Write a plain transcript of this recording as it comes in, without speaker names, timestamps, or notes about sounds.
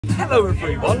Hello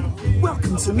everyone,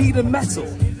 welcome to Mead and Metal.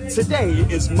 Today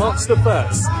is March the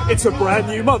 1st. It's a brand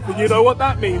new month and you know what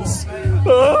that means.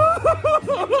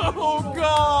 Oh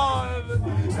God,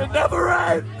 it never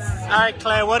ends. Alright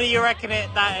Claire, what do you reckon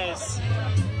that is?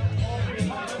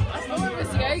 I thought it was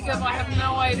Jaeger, but I have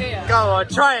no idea. Go on,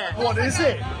 try it. What is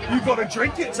it? You've got to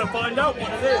drink it to find out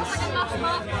what it is.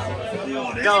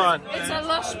 Go on. It's a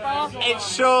Lush bath. It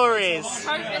sure is.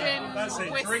 Coated in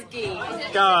whiskey.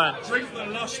 Go on. Drink the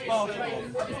Lush bath.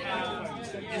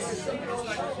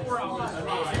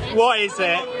 What is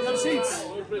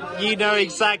it? You know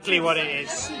exactly what it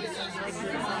is.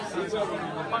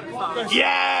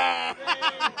 Yeah!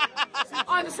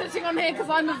 I'm sitting on here because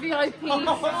I'm a VIP.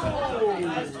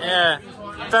 Yeah.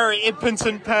 Very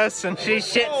impotent person. She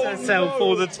shits herself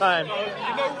all the time. You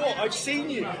know what? I've seen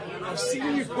you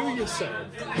poo yourself.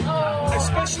 Oh.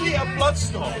 Especially at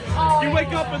Bloodstock. Oh. You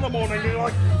wake up in the morning and you're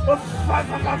like,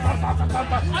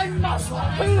 I must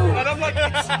poo. And I'm like,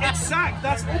 it's Zach.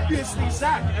 That's obviously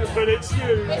Zach. But it's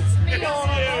you. It's me. It's you.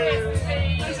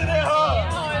 Isn't it her?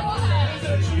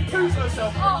 She poos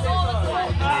herself all the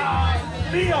time.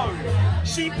 Leo,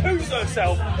 she poos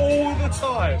herself all the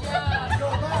time.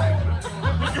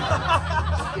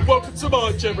 Welcome to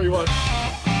March, everyone.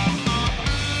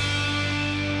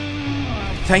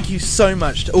 Thank you so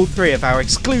much to all three of our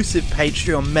exclusive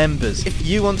Patreon members. If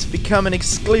you want to become an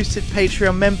exclusive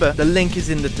Patreon member, the link is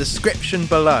in the description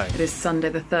below. It is Sunday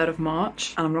the 3rd of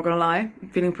March, and I'm not gonna lie, I'm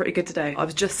feeling pretty good today. I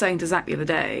was just saying to Zach the other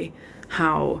day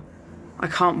how I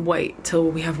can't wait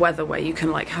till we have weather where you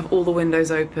can like have all the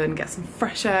windows open, get some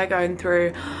fresh air going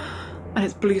through, and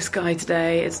it's blue sky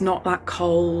today, it's not that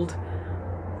cold.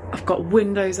 I've got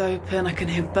windows open, I can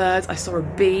hear birds. I saw a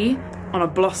bee on a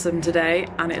blossom today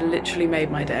and it literally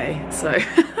made my day, so.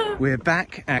 We're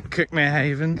back at Cookmere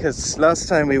Haven because last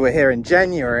time we were here in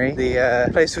January, the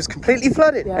place was completely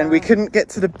flooded and we couldn't get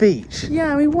to the beach.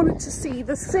 Yeah, we wanted to see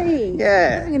the sea.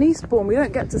 Yeah. Living in Eastbourne, we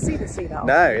don't get to see the sea that often.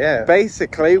 No, yeah.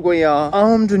 Basically, we are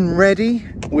armed and ready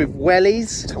with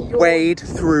wellies to wade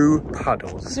through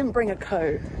puddles. I didn't bring a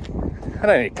coat. I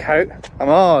don't need a coat. I'm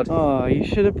hard. Oh, you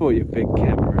should have brought your big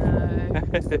camera.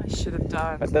 I should have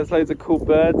done. But there's loads of cool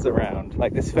birds around,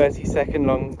 like this 30-second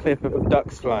long clip of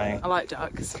ducks flying. I like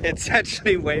ducks. It's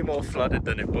actually way more flooded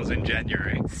than it was in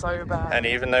January. So bad. And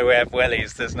even though we have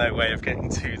wellies, there's no way of getting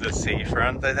to the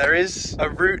seafront. Though there is a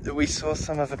route that we saw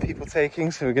some other people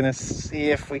taking, so we're gonna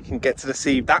see if we can get to the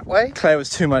sea that way. Claire was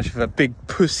too much of a big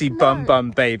pussy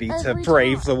bum baby to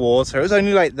brave the water. It was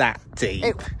only like that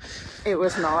deep. It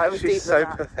was not, it was She's deep so than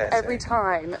that. pathetic. Every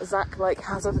time Zach like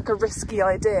has like a risky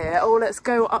idea, oh let's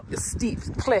go up this steep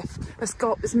cliff, let's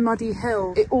go up this muddy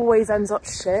hill, it always ends up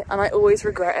shit and I always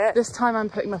regret it. This time I'm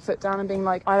putting my foot down and being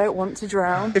like, I don't want to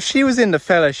drown. If she was in the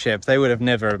Fellowship, they would have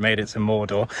never made it to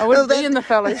Mordor. I wouldn't be in the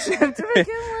Fellowship to begin with.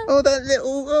 Oh, that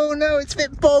little, oh no, it's a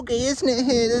bit boggy, isn't it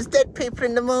here? There's dead people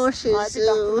in the marshes. I'd be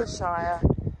back in the Shire.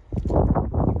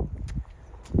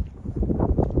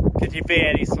 Could you be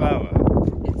any slower?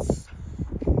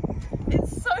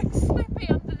 It's so slippy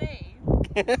underneath.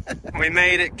 We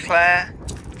made it, Claire.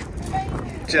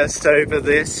 Just over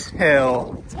this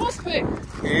hill Horse poo.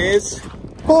 is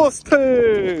horse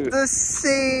poo. The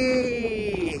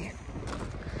sea.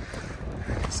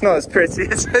 It's not as pretty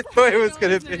as I thought it was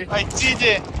going to be. I did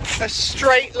it. A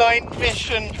straight line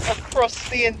mission across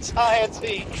the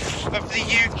entirety of the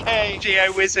UK.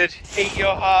 Geo Wizard, eat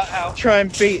your heart out. Try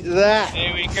and beat that.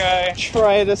 Here we go.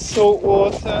 Try the salt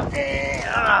water.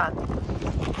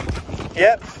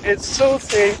 Yep, it's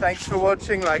salty. Thanks for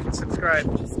watching, like and subscribe.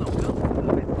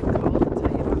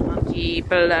 He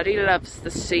bloody loves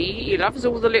the sea. He loves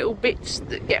all the little bits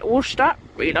that get washed up.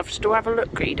 He loves to have a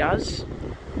look, he does.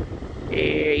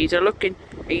 Yeah, he's a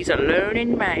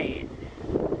learning man.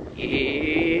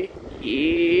 Yeah,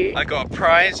 yeah. I got a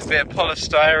prize, a bit of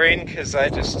polystyrene, because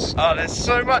there's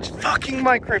so much fucking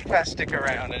microplastic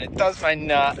around and it does my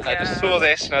nut. And I just saw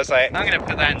this and I was like, I'm gonna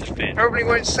put that in the bin. Probably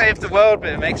won't save the world,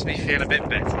 but it makes me feel a bit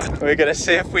better. We're gonna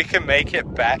see if we can make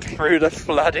it back through the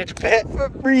flooded bit for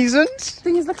reasons. The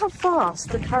thing is, look how fast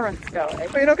the current's going.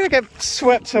 But you're not gonna get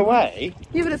swept away.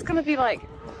 Yeah, but it's gonna be like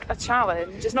a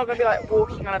challenge. It's not gonna be like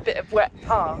walking on a bit of wet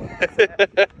path.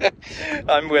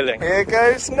 I'm willing. Here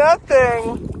goes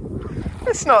nothing.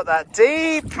 It's not that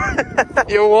deep.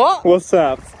 You what? What's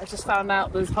up? I just found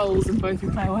out there's holes in both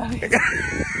of my wellies.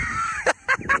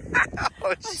 Oh,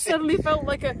 I suddenly felt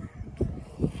like a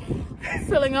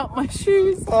filling up my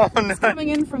shoes. Oh no. It's coming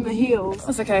in from the heels.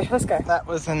 That's okay, let's go. That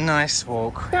was a nice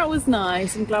walk. That was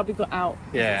nice. I'm glad we got out.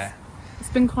 Yeah. It's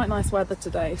been quite nice weather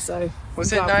today, so...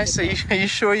 Was it nice? Are you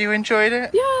sure you enjoyed it?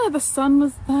 Yeah, the sun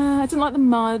was there. I didn't like the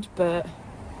mud, but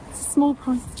It's a small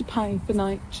price to pay for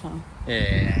nature.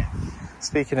 Yeah.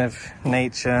 Speaking of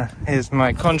nature, here's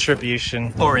my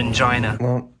contribution. Orangina.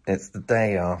 Well, it's the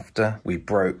day after we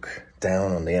broke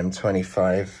down on the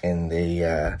M25 in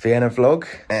the Vienna vlog,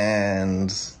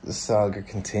 and the saga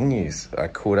continues. I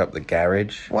called up the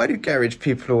garage. Why do garage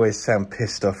people always sound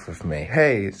pissed off with me?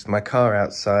 Hey, it's my car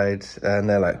outside, and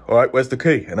they're like, all right, where's the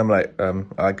key? And I'm like,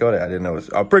 I got it, I didn't know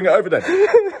I'll bring it over then.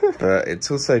 But it's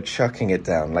also chucking it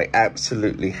down, like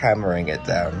absolutely hammering it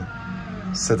down.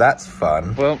 So that's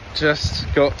fun. Well,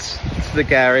 just got to the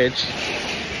garage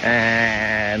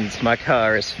and my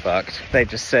car is fucked. They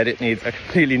just said it needs a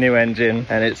completely new engine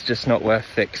and it's just not worth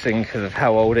fixing because of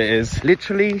how old it is.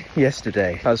 Literally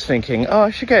yesterday, I was thinking, oh, I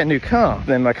should get a new car.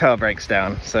 Then my car breaks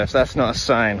down. So if that's not a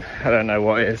sign, I don't know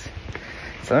what is.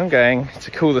 So I'm going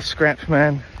to call the scrap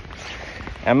man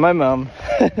and my mum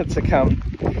to come.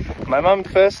 My mum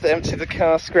first to empty the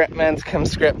car, scrap man to come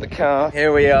scrap the car.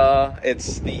 Here we are,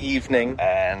 it's the evening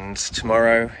and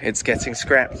tomorrow it's getting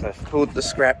scrapped. I've called the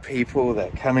scrap people, they're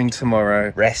coming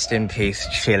tomorrow. Rest in peace,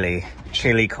 Chilli.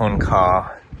 Chilli con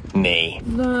CARne.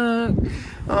 Look.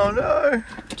 Oh no.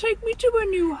 Take me to a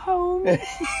new home.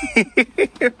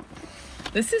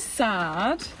 This is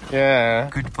sad. Yeah.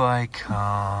 Goodbye,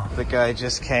 car. The guy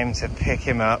just came to pick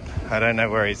him up. I don't know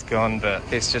where he's gone, but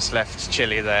he's just left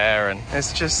Chilli there and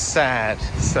it's just sad.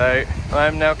 So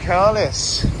I'm now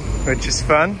carless, which is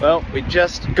fun. Well, we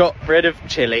just got rid of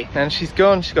Chilli and she's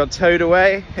gone. She got towed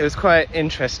away. It was quite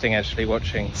interesting actually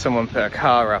watching someone put a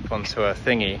car up onto a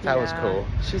thingy. That was cool.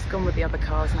 She's gone with the other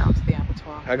cars now to the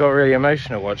abattoir. I got really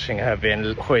emotional watching her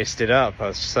being hoisted up. I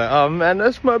was just like, oh man,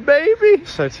 that's my baby.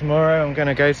 So tomorrow I'm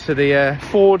gonna go to the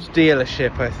Ford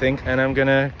dealership, I think, and I'm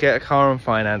gonna get a car on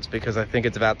finance because I think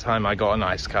it's about time I got a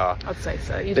nice car. I'd say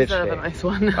so. You deserve a nice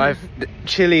one.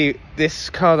 Chilli,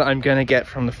 this car that I'm gonna get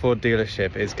from the Ford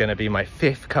dealership is gonna be my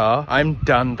 5th car. I'm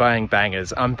done buying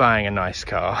bangers. I'm buying a nice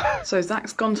car. So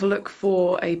Zach's gone to look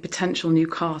for a potential new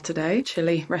car today.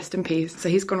 Chilli, rest in peace. So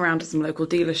he's gone around to some local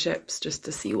dealerships just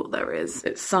to see what there is.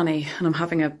 It's sunny and I'm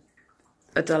having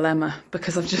a dilemma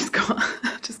because I've just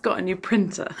got a new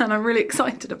printer and I'm really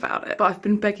excited about it. But I've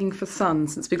been begging for sun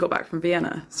since we got back from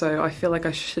Vienna. So I feel like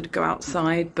I should go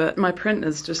outside, but my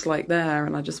printer's just like there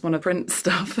and I just want to print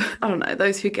stuff. I don't know,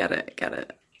 those who get it, get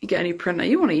it. You get a new printer,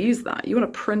 you want to use that. You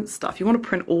want to print stuff. You want to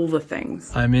print all the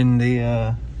things. I'm in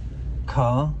the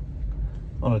car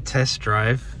on a test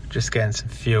drive, just getting some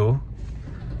fuel.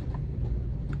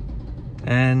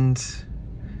 And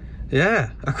yeah,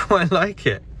 I quite like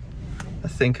it. I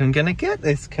think I'm gonna get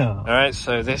this car. All right,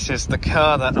 so this is the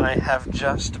car that I have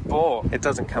just bought. It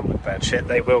doesn't come with bad shit,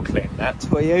 they will clean that.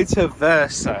 Toyota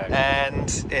Verso, and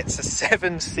it's a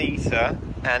 7-seater,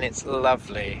 and it's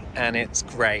lovely, and it's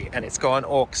great, and it's got an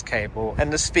aux cable,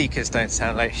 and the speakers don't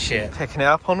sound like shit. Picking it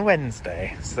up on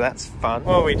Wednesday, so that's fun.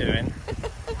 What are we doing?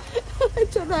 I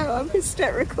don't know, I'm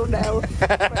hysterical now.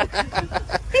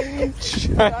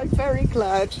 I'm very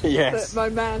glad that my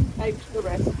man came to the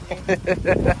rescue.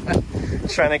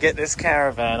 Trying to get this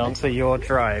caravan onto your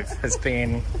drive has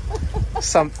been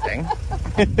something.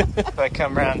 If I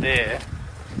come round here,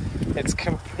 it's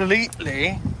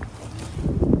completely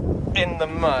in the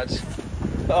mud.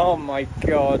 Oh my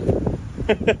god.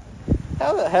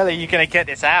 How the hell are you going to get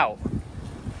this out?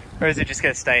 Or is it just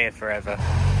going to stay here forever?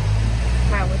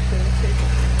 How much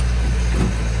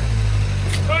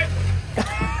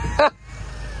Oh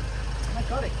my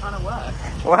god, it kind of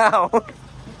worked. Wow. What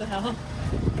the hell?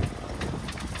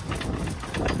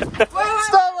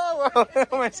 Stop! Whoa, whoa.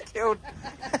 Almost killed.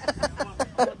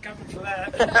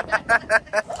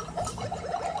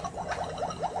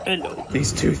 Hello.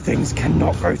 These two things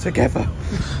cannot go together.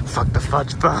 Fuck the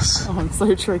fudge bus. Oh, I'm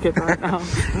so triggered right now.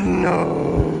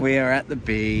 No. We are at the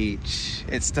beach.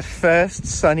 It's the first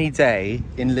sunny day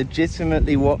in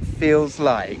legitimately what feels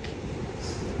like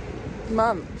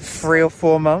months. 3 or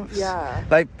 4 months. Yeah.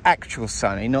 Like actual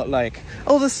sunny, not like,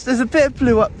 oh, there's a bit of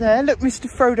blue up there. Look, Mr.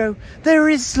 Frodo, there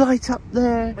is light up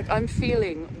there. Like I'm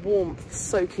feeling warmth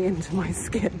soaking into my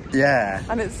skin. Yeah.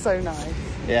 And it's so nice.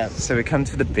 Yeah, so we come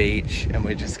to the beach and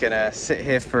we're just gonna sit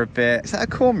here for a bit. Is that a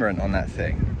cormorant on that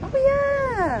thing? Oh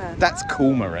yeah. That's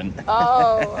cormorant.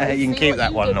 Oh. You can keep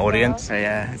that one, audience. So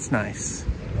yeah, it's nice.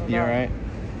 You alright?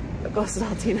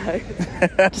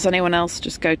 Does anyone else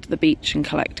just go to the beach and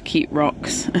collect cute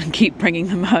rocks and keep bringing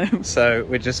them home? So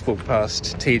we just walked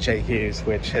past TJ Hughes,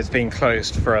 which has been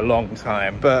closed for a long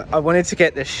time, but I wanted to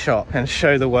get this shot and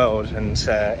show the world and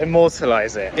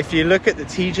immortalize it. If you look at the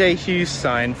TJ Hughes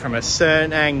sign from a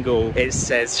certain angle, it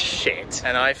says shit,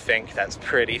 and I think that's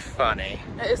pretty funny.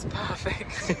 It is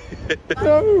perfect.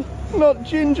 No, not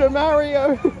Ginger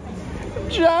Mario.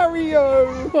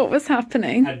 Manjario! What was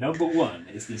happening? And number one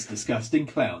is this disgusting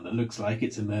clown that looks like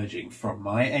it's emerging from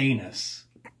my anus.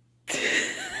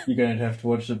 You're going to have to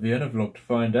watch the Vienna vlog to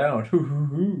find out.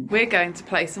 We're going to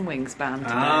play some Wingspan today.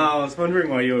 Ah, I was wondering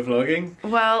why you were vlogging.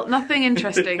 Well, nothing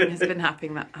interesting has been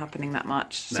happening that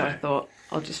much, so No. I thought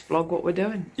I'll just vlog what we're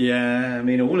doing. Yeah, I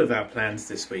mean, all of our plans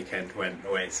this weekend went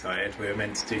the wayside. We were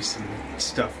meant to do some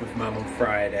stuff with Mum on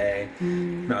Friday.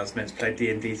 I was meant to play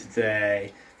D&D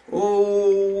today.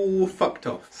 All fucked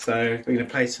off. So we're going to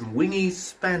play some Wingy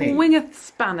Spanny. Wingeth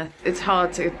Spanneth. It's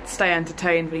hard to stay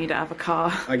entertained when you don't have a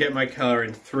car. I get my car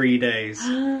in 3 days.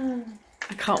 I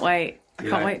can't wait. I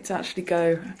can't wait to actually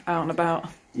go out and about.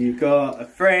 You've got a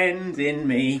friend in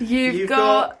me. You've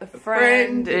got a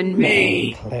friend in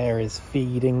me. Claire is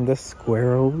feeding the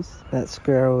squirrels. That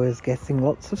squirrel is getting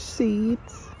lots of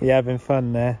seeds. You having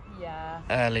fun there? Yeah.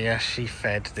 Earlier she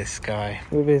fed this guy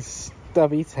with his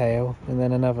stubby tail, and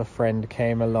then another friend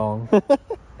came along.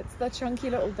 It's the chunky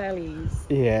little bellies.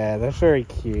 Yeah, they're very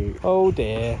cute. Oh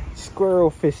dear, squirrel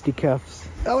fisticuffs.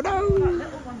 Oh no! That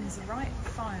little one is a right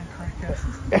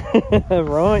firecracker.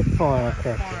 Right,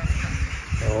 firecracker.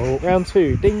 Oh, round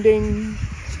two. Ding ding.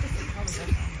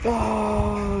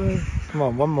 Oh, come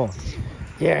on, one more.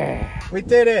 Yeah. We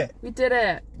did it. We did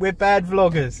it. We're bad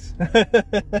vloggers.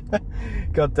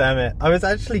 God damn it. I was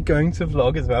actually going to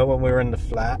vlog as well when we were in the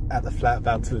flat,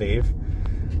 about to leave.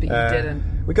 But you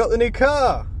didn't. We got the new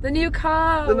car. The new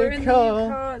car. The new We're in car. the new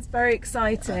car. It's very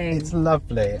exciting. It's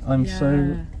lovely. I'm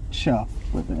so chuffed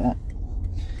with it.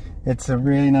 It's a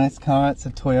really nice car. It's a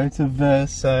Toyota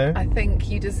Verso. I think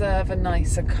you deserve a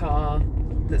nicer car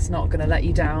that's not going to let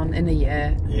you down in a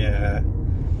year. Yeah.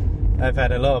 I've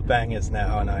had a lot of bangers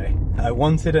now, and I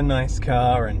wanted a nice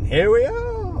car, and here we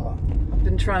are. I've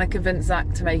been trying to convince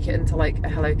Zach to make it into like a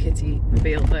Hello Kitty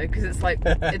feel though, because it's like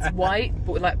it's white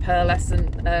but with like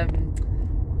pearlescent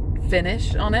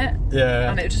finish on it.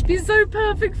 Yeah. And it would just be so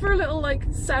perfect for a little like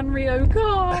Sanrio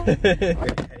car.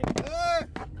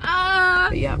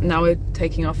 But yeah, now we're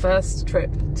taking our first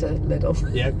trip to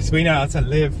Lidl. Yeah, because we know how to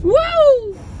live. Woo!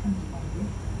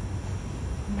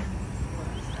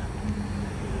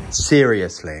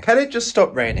 Seriously. Can it just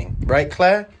stop raining? Right,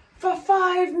 Claire? For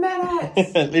 5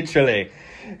 minutes! Literally.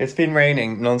 It's been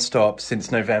raining non-stop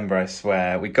since November, I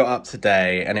swear. We got up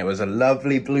today and it was a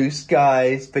lovely blue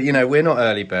skies. But, you know, we're not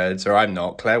early birds, or I'm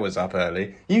not. Claire was up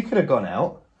early. You could have gone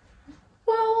out.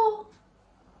 Well,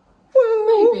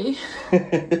 maybe.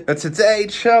 But today,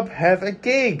 CHUB have a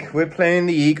gig. We're playing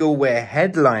the Eagle. We're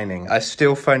headlining. I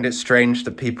still find it strange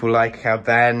that people like our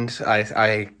band.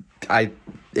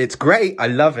 It's great. I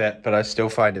love it, but I still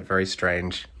find it very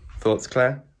strange. Thoughts,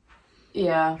 Claire?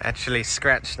 Yeah. Actually,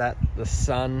 scratch that. The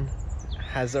sun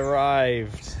has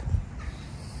arrived.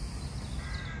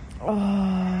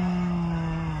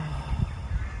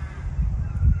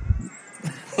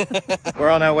 We're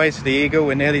on our way to the Eagle.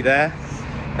 We're nearly there.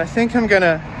 I think I'm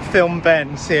gonna film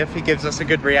Ben, see if he gives us a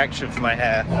good reaction for my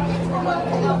hair.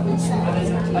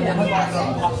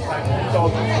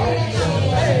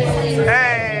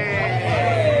 Hey!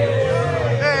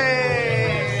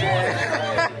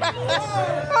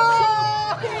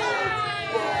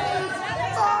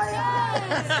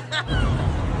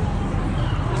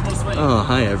 Oh,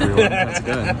 hi everyone, how's it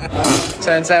going?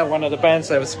 Turns out one of the bands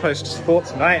they were supposed to support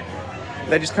tonight,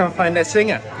 they just can't find their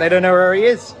singer. They don't know where he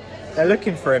is. They're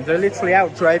looking for him. They're literally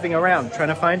out driving around trying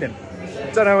to find him.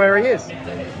 Don't know where he is.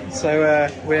 So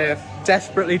we're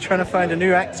desperately trying to find a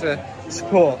new act to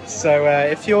support. So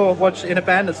if you're in a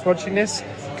band that's watching this,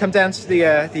 come down to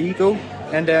the Eagle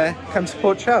and come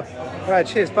support CHUB. All right,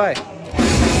 cheers, bye.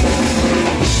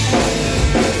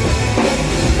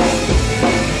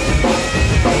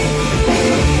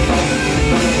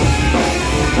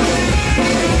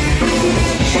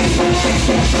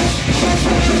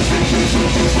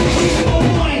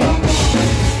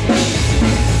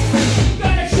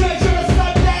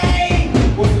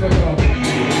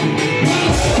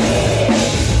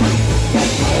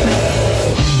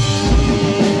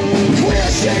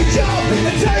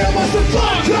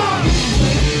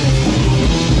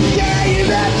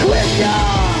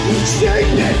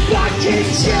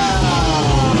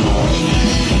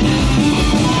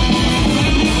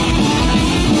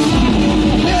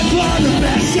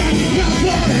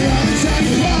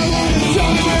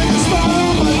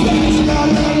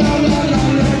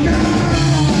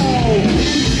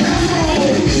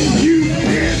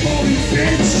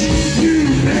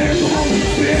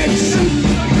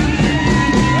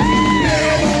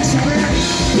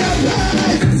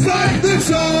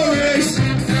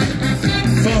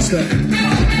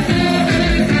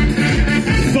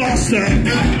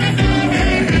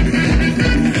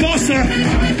 Faster!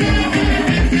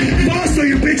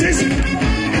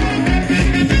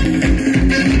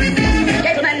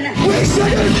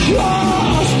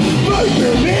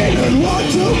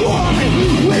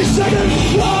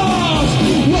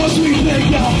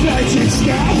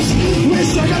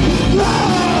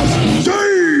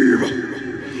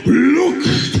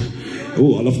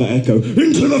 Oh, I love that echo.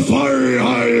 Into the fiery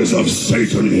eyes of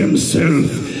Satan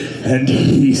himself. And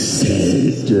he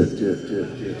said,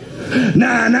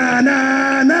 na na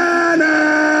na na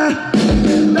na.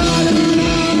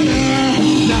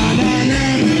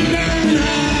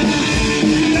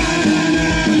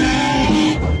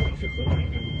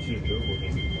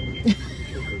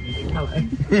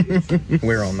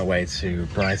 We're on the way to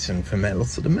Brighton for Metal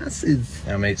to the Masses.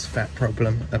 Our mates Fat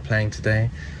Problem are playing today,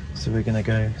 so we're gonna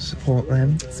go support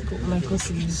them. Support the local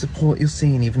scene. Support your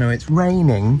scene, even though it's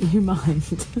raining. You mind?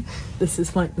 This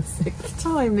is like the 6th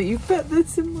time that you've put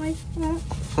this in my hair.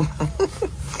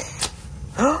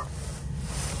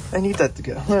 I need that to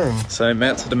get home. So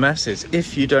Metal to the Masses,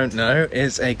 if you don't know,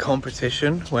 is a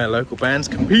competition where local bands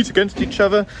compete against each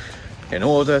other in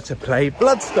order to play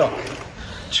Bloodstock.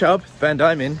 CHUB, the band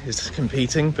I'm in, is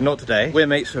competing, but not today. We're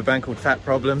mates with a band called Fat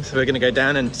Problem, so we're going to go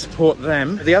down and support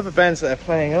them. The other bands that are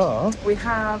playing are... We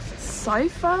have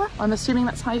Cypher, I'm assuming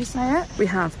that's how you say it. We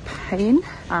have Pain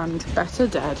and Better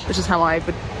Dead, which is how I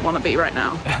would want to be right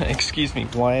now. Excuse me,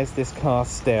 why is this car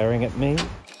staring at me?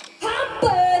 I'm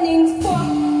burning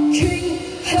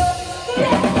fucking hell.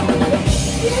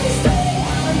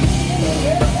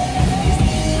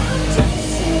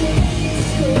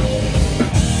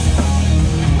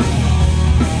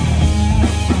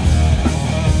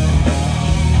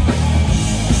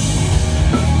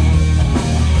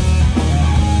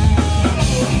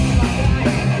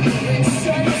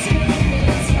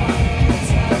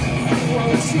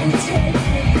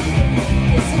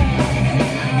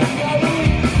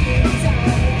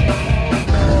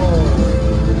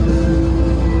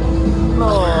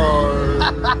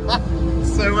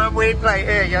 So when we play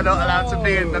here, you're not allowed to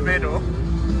be in the middle.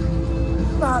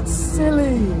 That's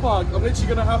silly. Fuck, I'm literally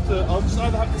gonna have to, I'll just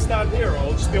either have to stand here or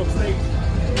I'll just be on stage.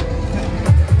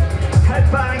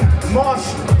 Headbang,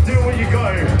 mosh, do what you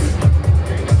go.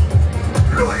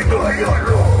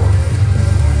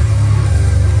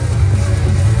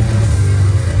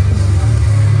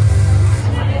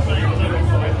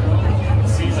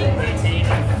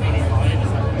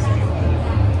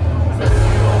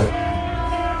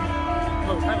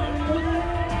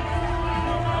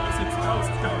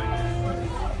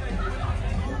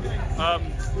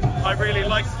 I really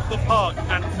like the park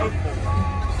and football.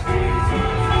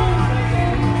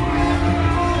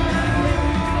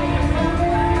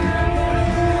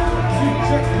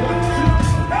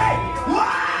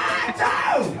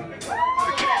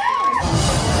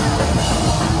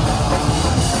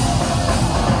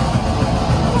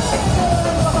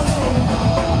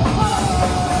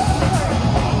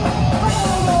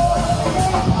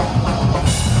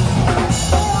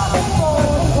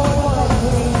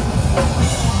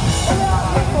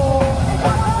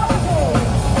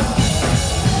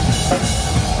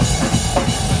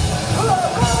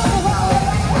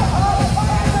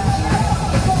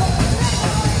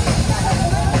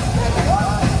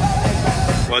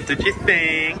 What did you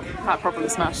think? Fat Problem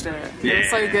smashed it. Yeah. It was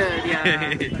so good,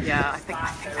 yeah. Yeah, I think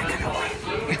they're gonna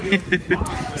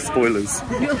win. Spoilers.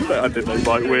 I think they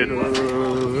might win.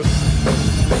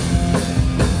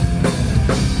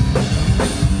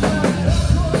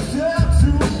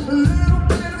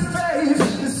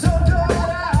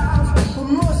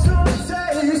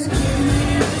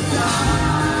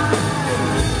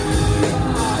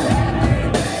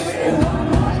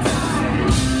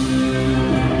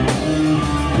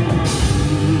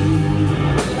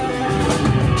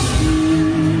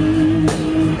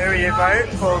 Vote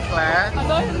for Claire. I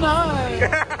don't know.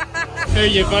 Who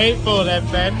you vote for then,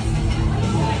 Ben?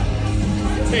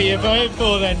 Who you vote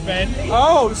for then, Ben?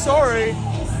 Oh, sorry.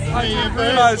 Who you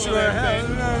vote Realise for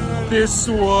then, Ben? this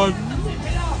one.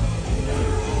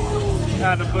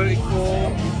 And I'm voting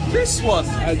for this one,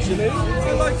 actually.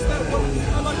 I like that one.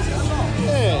 I like it a lot.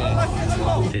 I like it a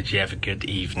lot. Did you have a good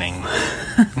evening?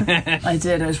 I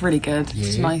did, it was really good.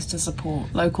 It's nice to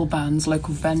support local bands,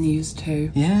 local venues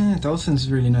too. Yeah, Dalton's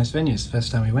a really nice venue. It's the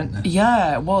first time we went there.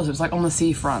 Yeah, it was. It was like on the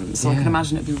seafront, so I Yeah. can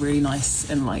imagine it'd be really nice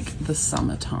in like the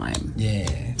summertime.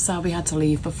 Yeah. So we had to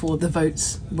leave before the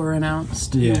votes were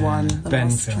announced. Who won the Ben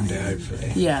last filmed time. it,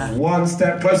 hopefully. Yeah. One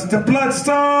step closer to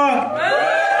Bloodstock!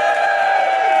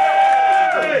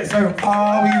 So,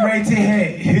 are we ready to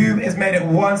hear who has made it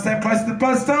one step closer to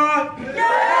Bloodstock?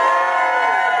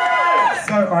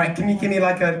 So, alright, can you give me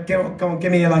like a,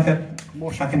 give me like a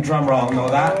fucking drum roll and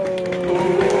all that?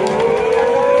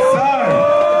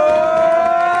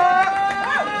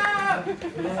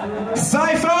 So,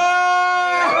 Cypher!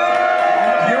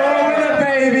 You're a winner,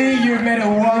 baby! You've made it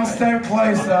one step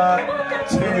closer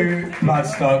to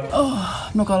Bloodstock. Oh,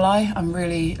 I'm not gonna lie, I'm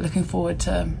really looking forward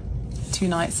to 2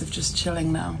 nights of just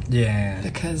chilling now. Yeah.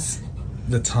 Because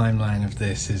The timeline of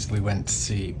this is we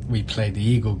played the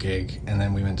Eagle gig and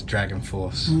then we went to Dragon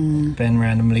Force. Ben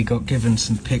randomly got given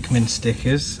some Pikmin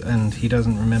stickers and he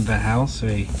doesn't remember how, so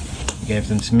he gave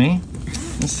them to me.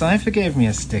 And Cypher gave me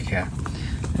a sticker.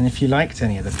 And if you liked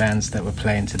any of the bands that were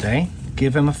playing today,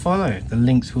 give them a follow. The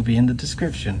links will be in the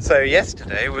description. So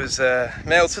yesterday was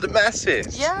Mail to the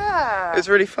Masses. Yeah. It was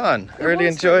really fun. I really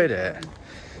enjoyed it.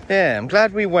 Yeah, I'm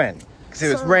glad we went. Because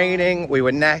it was raining, we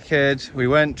were knackered, we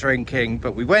weren't drinking,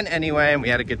 but we went anyway and we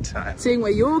had a good time. Seeing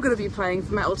where you're going to be playing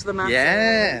for Metal to the Masses.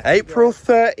 Yeah, April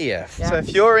 30th. Yeah. So if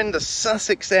you're in the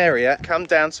Sussex area, come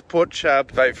down, support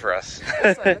CHUB, vote for us.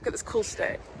 Also, look at this cool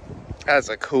stick. That's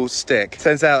a cool stick.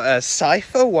 Turns out a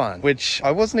Cypher one, which I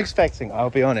wasn't expecting,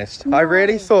 I'll be honest. No. I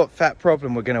really thought Fat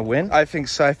Problem were going to win. I think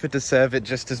Cypher deserve it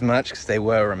just as much because they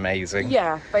were amazing.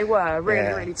 Yeah, they were.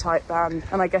 Really tight band.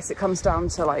 And I guess it comes down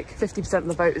to like 50% of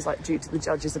the vote is like due to the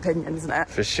judge's opinion, isn't it?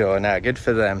 For sure. No, good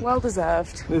for them. Well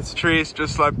deserved. This tree is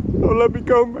just like, oh, let me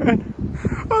go, man.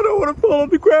 I don't want to fall on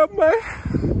the ground,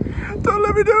 man. Don't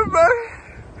let me do it, man.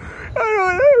 I don't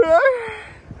want to do it.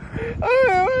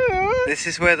 This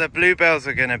is where the bluebells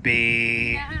are gonna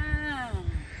be. Yeah,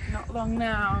 not long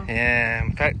now. Yeah,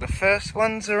 in fact the first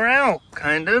ones are out,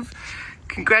 kind of.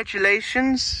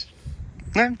 Congratulations.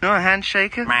 No, not a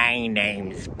handshaker. My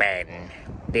name's Ben.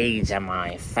 These are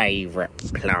my favourite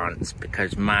plants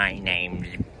because my name's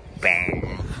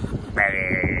Ben.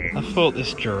 I thought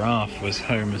this giraffe was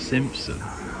Homer Simpson.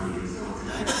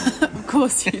 Of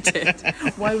course you did.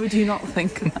 Why would you not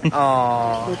think that?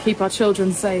 Aww. We'll keep our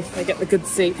children safe. They get the good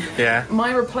seat. Yeah.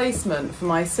 My replacement for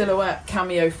my Silhouette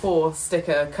Cameo 4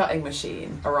 sticker cutting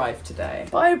machine arrived today.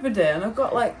 But I opened it and I've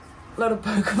got like a lot of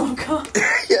Pokemon cards.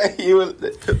 Yeah, you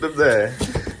put them there.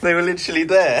 They were literally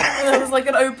there. And it was like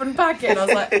an open packet. I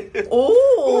was like,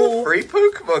 oh, free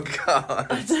Pokemon cards.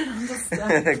 I don't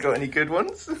understand. Got any good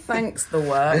ones? Thanks, the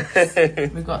works.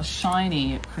 We've got a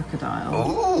shiny crocodile.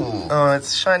 Ooh. Oh,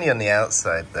 it's shiny on the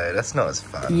outside though. That's not as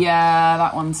fun. Yeah,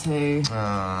 that one too.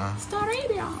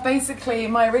 Aww. Basically,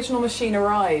 my original machine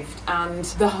arrived and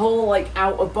the whole like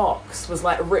outer box was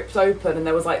like ripped open and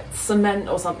there was like cement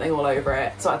or something all over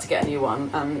it. So I had to get a new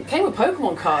one and it came with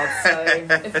Pokemon cards. So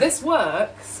if this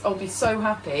works, I'll be so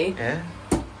happy. Yeah.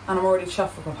 And I'm already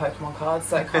chuffed with my Pokemon cards,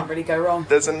 so it can't really go wrong.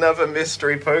 There's another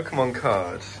mystery Pokemon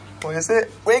card. What is it?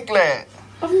 Wiglet!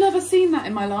 I've never seen that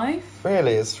in my life.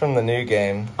 Really? It's from the new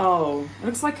game. Oh, it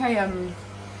looks like a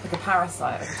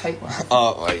parasite, like a tapeworm.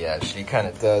 Oh, well, yeah, actually, kind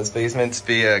of does. But he's meant to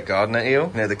be a gardener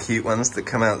eel. You know, the cute ones that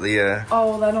come out the...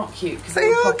 Oh, they're not cute, because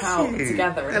they all pop out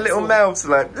together. Their little mouths are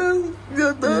like... No,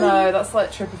 that's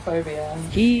like trypophobia.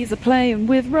 He's a-playing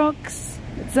with rocks.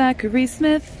 It's Zachary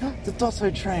Smith. The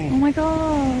Dotto train. Oh my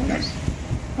god.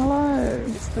 Hello.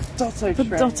 It's the Dotto train.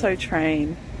 The Dotto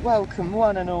train. Welcome,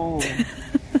 one and all.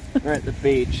 We're at the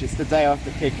beach. It's the day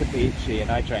after Kikabichi, and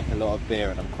I drank a lot of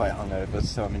beer and I'm quite hungover,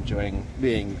 so I'm enjoying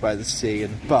being by the sea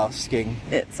and basking.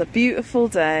 It's a beautiful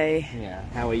day. Yeah.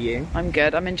 How are you? I'm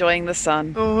good. I'm enjoying the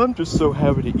sun. Oh, I'm just so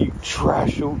happy to eat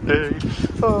trash all day.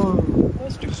 Oh,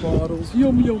 plastic bottles.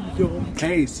 Yum, yum, yum.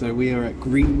 Hey, so we are at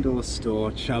Green Door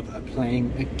Store. CHUB are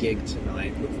playing a gig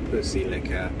tonight with Pussy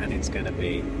Liquor, and it's going to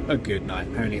be a good night.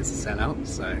 Apparently it's a sellout,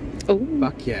 so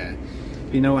fuck yeah.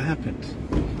 You know what happened?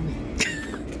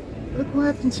 Look what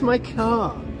happened to my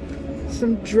car.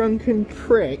 Some drunken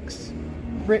pricks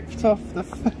ripped off the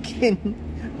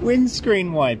fucking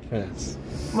windscreen wipers.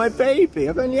 My baby,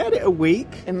 I've only had it a week.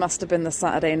 It must have been the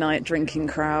Saturday night drinking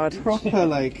crowd. Proper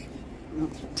like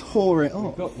tore it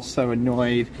off. So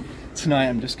annoyed. Tonight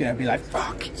I'm just gonna be like,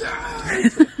 fuck yeah!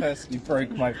 Personally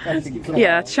broke my fucking car.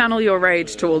 Yeah, channel your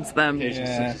rage towards them.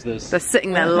 Yeah. They're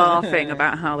sitting there laughing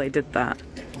about how they did that.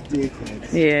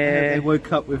 Dickheads. Yeah. They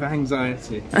woke up with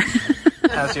anxiety.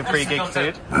 How's your pre-gig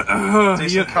food? Do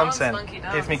some content.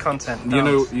 Give me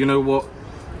content. You know what?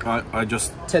 I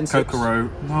just Kokoro.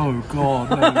 No, God,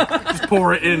 no. Just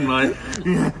pour it in, like.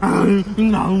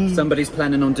 No. Somebody's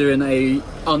planning on doing a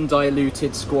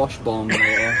undiluted squash bomb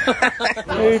later.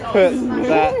 Who put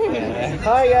that there?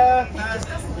 Hiya.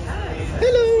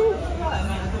 Hello.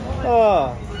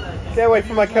 Oh, get away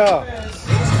from my car.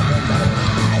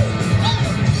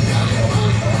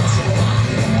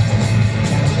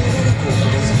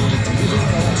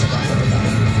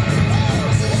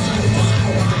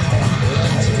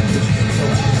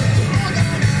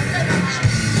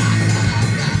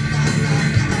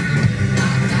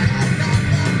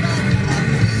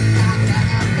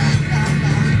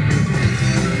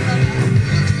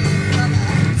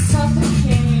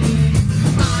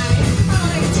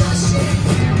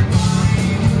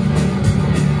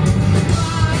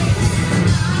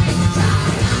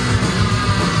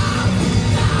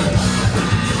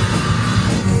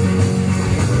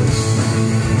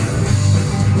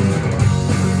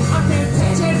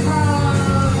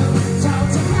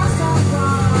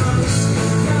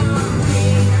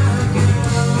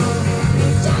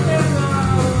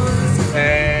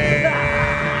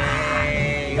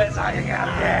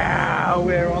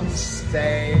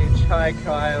 Hi,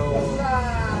 Kyle.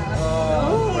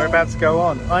 Oh, we're about to go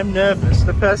on. I'm nervous.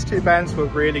 The first two bands were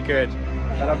really good.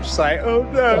 And I'm just like, oh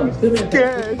no, I'm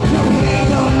scared.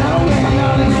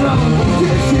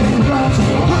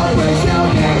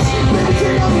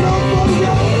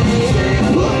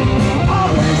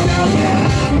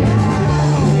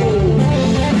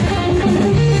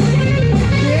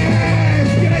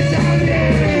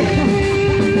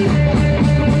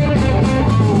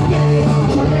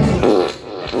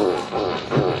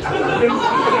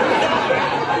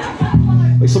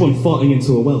 Like someone farting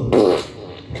into a well.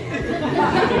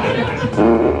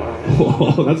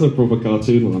 Oh, that's a proper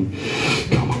cartoon one.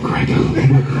 Come on, Greg.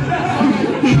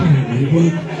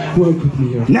 Work with me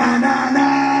here. Na na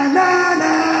na na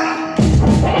na.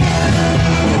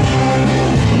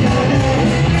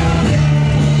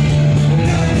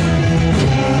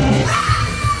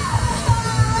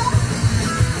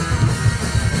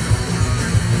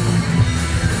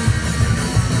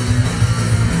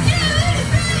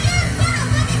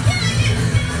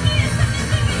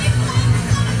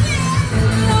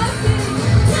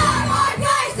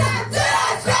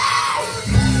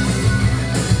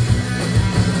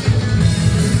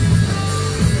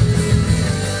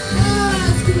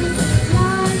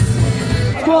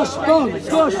 Squash bong,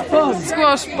 squash bong.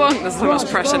 Squash bong. There's so much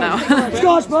pressure now.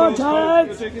 Squash bong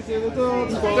time.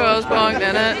 Squash bong,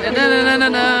 na na na na na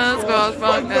na. Squash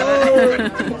bong, na na.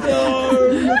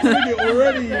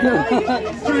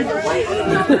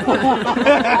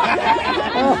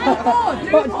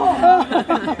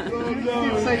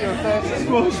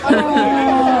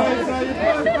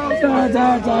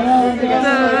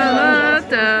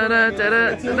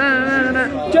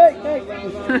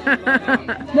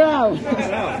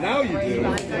 Now you do.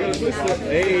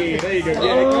 Hey, there you go.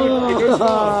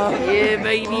 Yeah,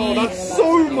 baby. That's so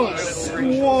much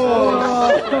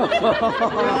squash.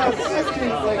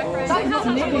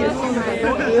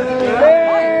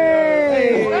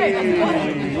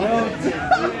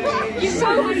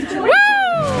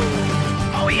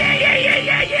 Oh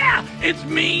yeah! It's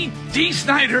me, D.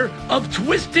 Snyder of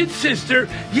Twisted Sister.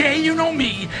 Yeah, you know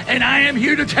me, and I am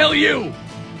here to tell you.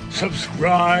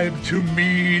 Subscribe to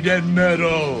Mead and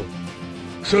Metal.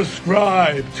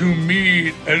 Subscribe to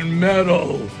Mead and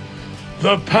Metal.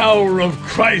 The power of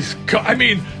Christ.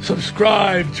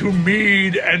 Subscribe to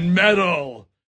Mead and Metal.